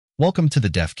Welcome to the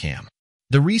DefCam.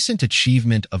 The recent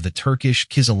achievement of the Turkish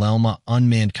Kizilelma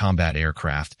unmanned combat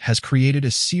aircraft has created a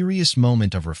serious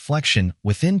moment of reflection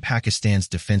within Pakistan's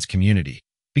defense community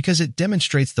because it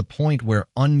demonstrates the point where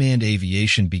unmanned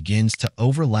aviation begins to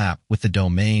overlap with the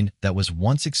domain that was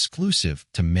once exclusive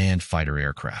to manned fighter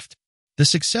aircraft. The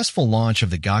successful launch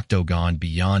of the Gokdogan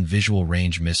beyond visual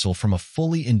range missile from a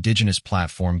fully indigenous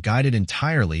platform guided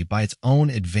entirely by its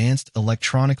own advanced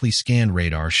electronically scanned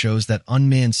radar shows that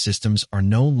unmanned systems are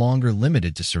no longer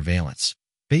limited to surveillance,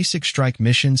 basic strike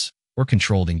missions, or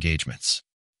controlled engagements.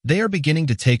 They are beginning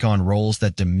to take on roles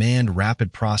that demand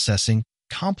rapid processing,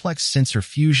 complex sensor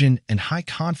fusion, and high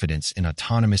confidence in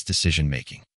autonomous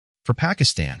decision-making. For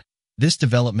Pakistan, this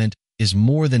development is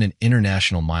more than an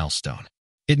international milestone.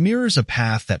 It mirrors a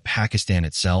path that Pakistan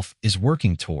itself is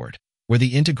working toward, where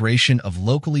the integration of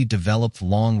locally developed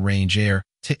long-range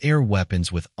air-to-air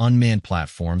weapons with unmanned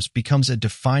platforms becomes a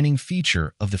defining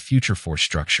feature of the future force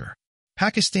structure.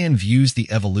 Pakistan views the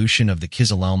evolution of the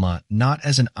Kizilelma not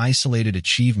as an isolated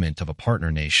achievement of a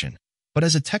partner nation, but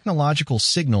as a technological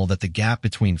signal that the gap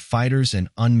between fighters and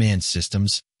unmanned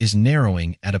systems is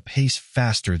narrowing at a pace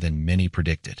faster than many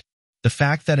predicted. The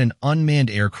fact that an unmanned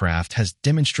aircraft has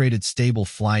demonstrated stable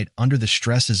flight under the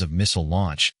stresses of missile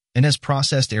launch and has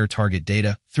processed air target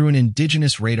data through an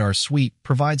indigenous radar suite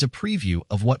provides a preview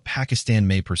of what Pakistan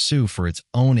may pursue for its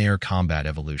own air combat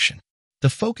evolution.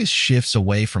 The focus shifts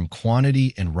away from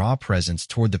quantity and raw presence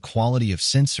toward the quality of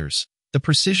sensors, the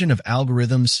precision of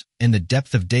algorithms, and the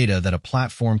depth of data that a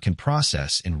platform can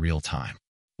process in real time.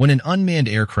 When an unmanned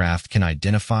aircraft can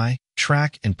identify,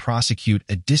 track, and prosecute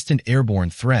a distant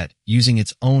airborne threat using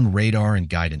its own radar and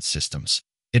guidance systems,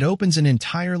 it opens an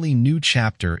entirely new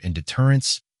chapter in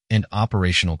deterrence and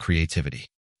operational creativity.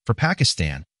 For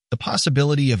Pakistan, the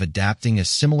possibility of adapting a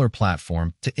similar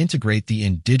platform to integrate the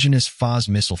indigenous PAF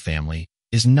missile family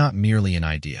is not merely an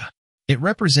idea. It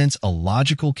represents a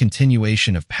logical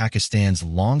continuation of Pakistan's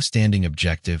long-standing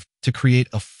objective to create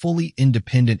a fully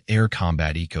independent air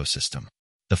combat ecosystem.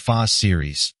 The PAF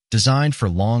series, designed for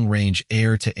long-range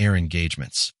air-to-air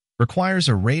engagements, requires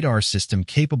a radar system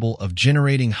capable of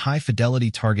generating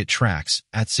high-fidelity target tracks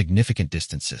at significant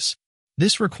distances.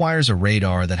 This requires a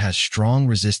radar that has strong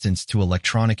resistance to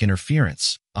electronic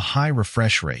interference, a high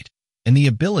refresh rate, and the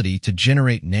ability to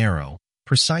generate narrow,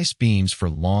 precise beams for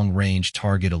long-range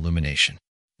target illumination.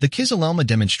 The Kizilelma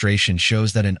demonstration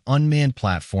shows that an unmanned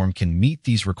platform can meet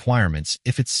these requirements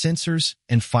if its sensors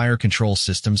and fire control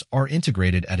systems are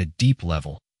integrated at a deep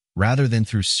level, rather than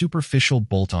through superficial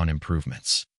bolt-on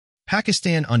improvements.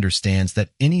 Pakistan understands that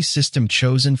any system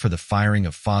chosen for the firing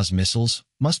of PAF missiles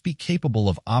must be capable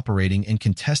of operating in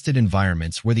contested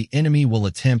environments where the enemy will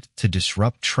attempt to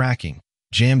disrupt tracking,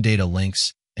 jam data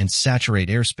links, and saturate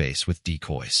airspace with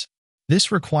decoys. This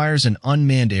requires an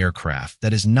unmanned aircraft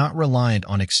that is not reliant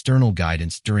on external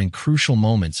guidance during crucial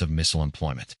moments of missile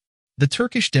employment. The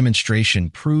Turkish demonstration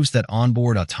proves that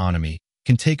onboard autonomy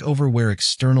can take over where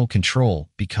external control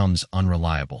becomes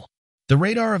unreliable. The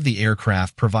radar of the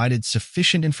aircraft provided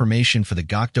sufficient information for the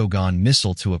Gokdogan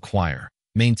missile to acquire,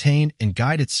 maintain, and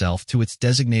guide itself to its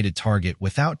designated target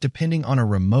without depending on a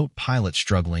remote pilot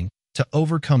struggling to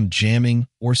overcome jamming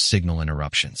or signal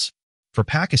interruptions. For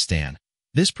Pakistan,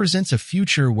 this presents a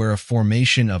future where a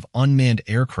formation of unmanned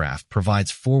aircraft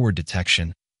provides forward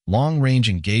detection, long-range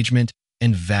engagement,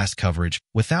 and vast coverage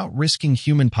without risking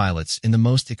human pilots in the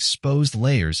most exposed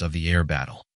layers of the air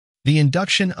battle. The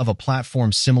induction of a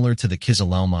platform similar to the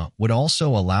Kizilelma would also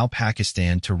allow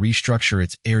Pakistan to restructure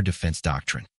its air defense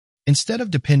doctrine. Instead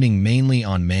of depending mainly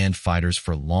on manned fighters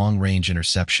for long-range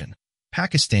interception,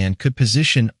 Pakistan could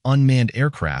position unmanned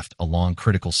aircraft along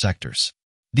critical sectors.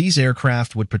 These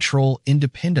aircraft would patrol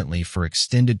independently for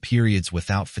extended periods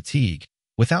without fatigue,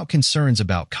 without concerns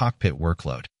about cockpit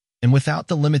workload, and without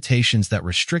the limitations that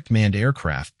restrict manned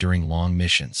aircraft during long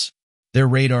missions. Their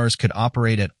radars could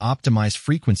operate at optimized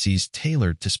frequencies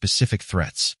tailored to specific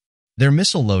threats. Their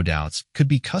missile loadouts could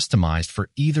be customized for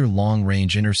either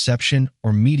long-range interception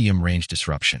or medium-range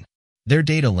disruption. Their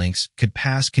data links could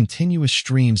pass continuous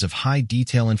streams of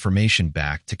high-detail information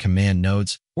back to command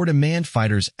nodes or to manned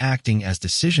fighters acting as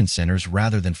decision centers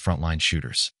rather than frontline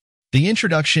shooters. The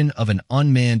introduction of an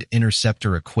unmanned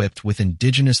interceptor equipped with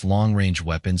indigenous long-range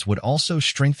weapons would also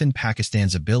strengthen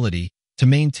Pakistan's ability to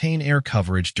maintain air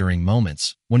coverage during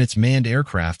moments when its manned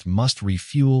aircraft must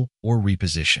refuel or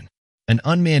reposition. An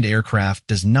unmanned aircraft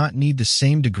does not need the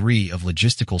same degree of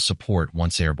logistical support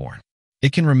once airborne.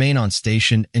 It can remain on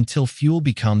station until fuel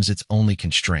becomes its only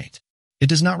constraint. It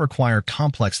does not require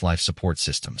complex life support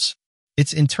systems.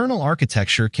 Its internal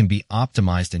architecture can be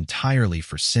optimized entirely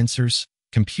for sensors,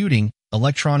 computing,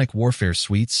 electronic warfare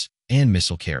suites, and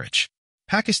missile carriage.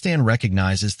 Pakistan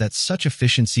recognizes that such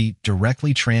efficiency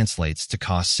directly translates to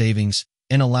cost savings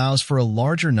and allows for a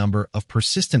larger number of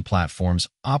persistent platforms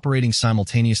operating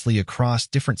simultaneously across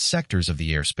different sectors of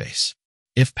the airspace.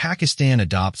 If Pakistan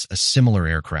adopts a similar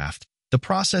aircraft, the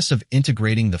process of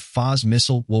integrating the PAF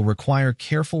missile will require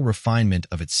careful refinement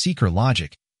of its seeker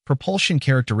logic, propulsion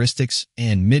characteristics,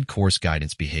 and mid-course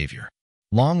guidance behavior.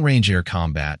 Long-range air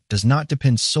combat does not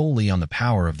depend solely on the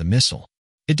power of the missile.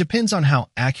 It depends on how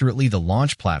accurately the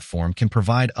launch platform can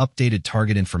provide updated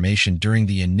target information during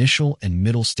the initial and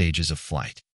middle stages of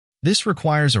flight. This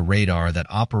requires a radar that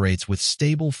operates with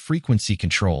stable frequency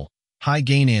control,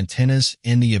 high-gain antennas,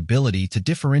 and the ability to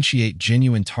differentiate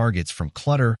genuine targets from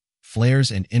clutter,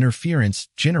 flares, and interference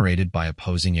generated by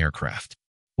opposing aircraft.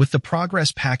 With the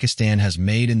progress Pakistan has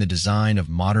made in the design of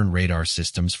modern radar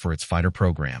systems for its fighter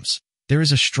programs, there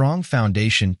is a strong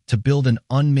foundation to build an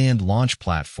unmanned launch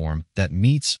platform that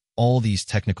meets all these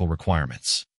technical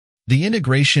requirements. The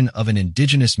integration of an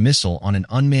indigenous missile on an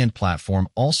unmanned platform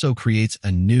also creates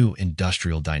a new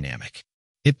industrial dynamic.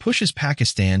 It pushes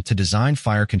Pakistan to design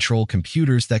fire control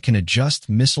computers that can adjust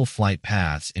missile flight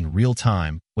paths in real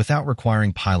time without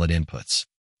requiring pilot inputs.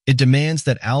 It demands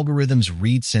that algorithms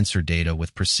read sensor data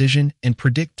with precision and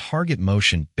predict target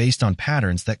motion based on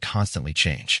patterns that constantly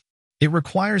change. It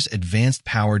requires advanced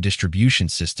power distribution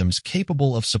systems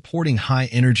capable of supporting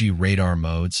high-energy radar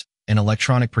modes and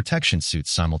electronic protection suits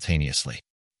simultaneously.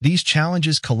 These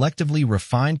challenges collectively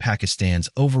refine Pakistan's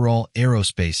overall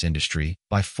aerospace industry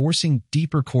by forcing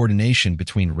deeper coordination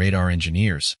between radar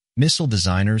engineers, missile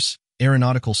designers,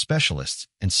 aeronautical specialists,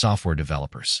 and software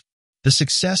developers. The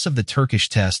success of the Turkish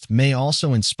test may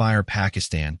also inspire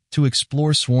Pakistan to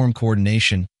explore swarm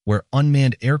coordination where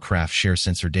unmanned aircraft share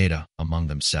sensor data among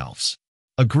themselves.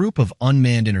 A group of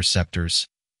unmanned interceptors,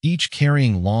 each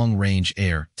carrying long-range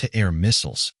air-to-air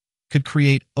missiles, could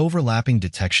create overlapping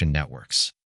detection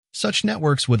networks. Such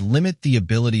networks would limit the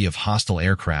ability of hostile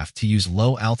aircraft to use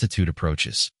low-altitude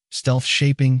approaches, stealth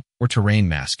shaping, or terrain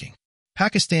masking.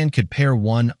 Pakistan could pair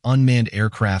one unmanned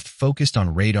aircraft focused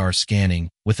on radar scanning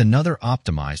with another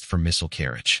optimized for missile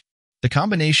carriage. The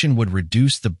combination would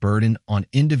reduce the burden on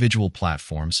individual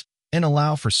platforms and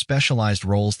allow for specialized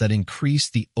roles that increase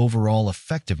the overall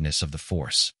effectiveness of the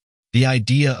force. The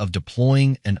idea of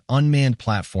deploying an unmanned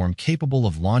platform capable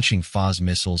of launching PAF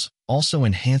missiles also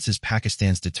enhances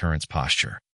Pakistan's deterrence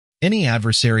posture. Any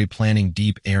adversary planning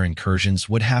deep air incursions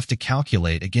would have to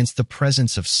calculate against the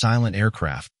presence of silent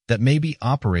aircraft that may be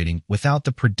operating without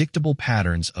the predictable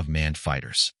patterns of manned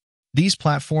fighters. These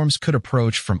platforms could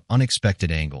approach from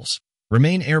unexpected angles,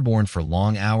 remain airborne for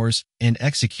long hours, and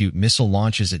execute missile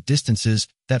launches at distances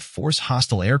that force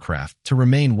hostile aircraft to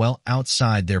remain well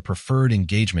outside their preferred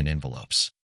engagement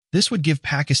envelopes. This would give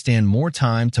Pakistan more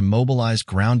time to mobilize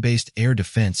ground-based air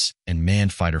defense and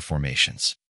manned fighter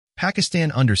formations.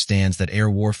 Pakistan understands that air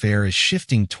warfare is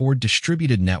shifting toward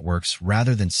distributed networks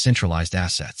rather than centralized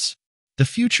assets. The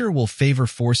future will favor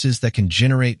forces that can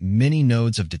generate many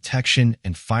nodes of detection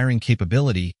and firing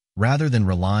capability rather than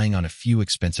relying on a few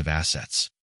expensive assets.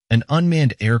 An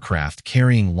unmanned aircraft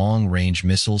carrying long-range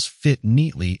missiles fit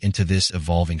neatly into this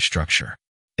evolving structure.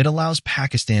 It allows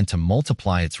Pakistan to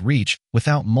multiply its reach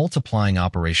without multiplying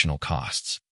operational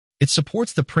costs. It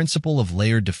supports the principle of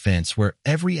layered defense where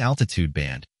every altitude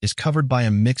band is covered by a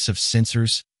mix of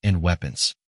sensors and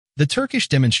weapons. The Turkish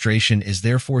demonstration is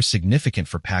therefore significant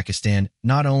for Pakistan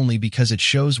not only because it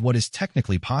shows what is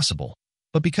technically possible,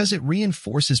 but because it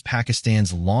reinforces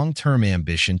Pakistan's long-term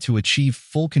ambition to achieve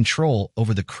full control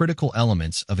over the critical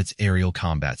elements of its aerial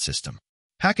combat system.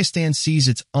 Pakistan sees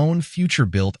its own future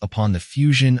built upon the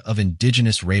fusion of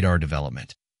indigenous radar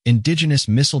development, indigenous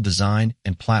missile design,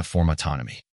 and platform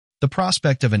autonomy. The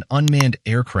prospect of an unmanned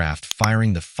aircraft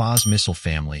firing the PAF missile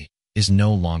family is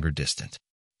no longer distant.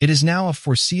 It is now a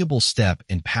foreseeable step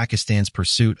in Pakistan's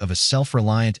pursuit of a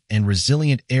self-reliant and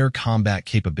resilient air combat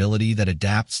capability that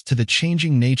adapts to the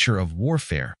changing nature of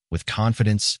warfare with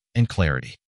confidence and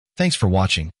clarity. Thanks for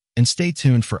watching, and stay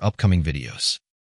tuned for upcoming videos.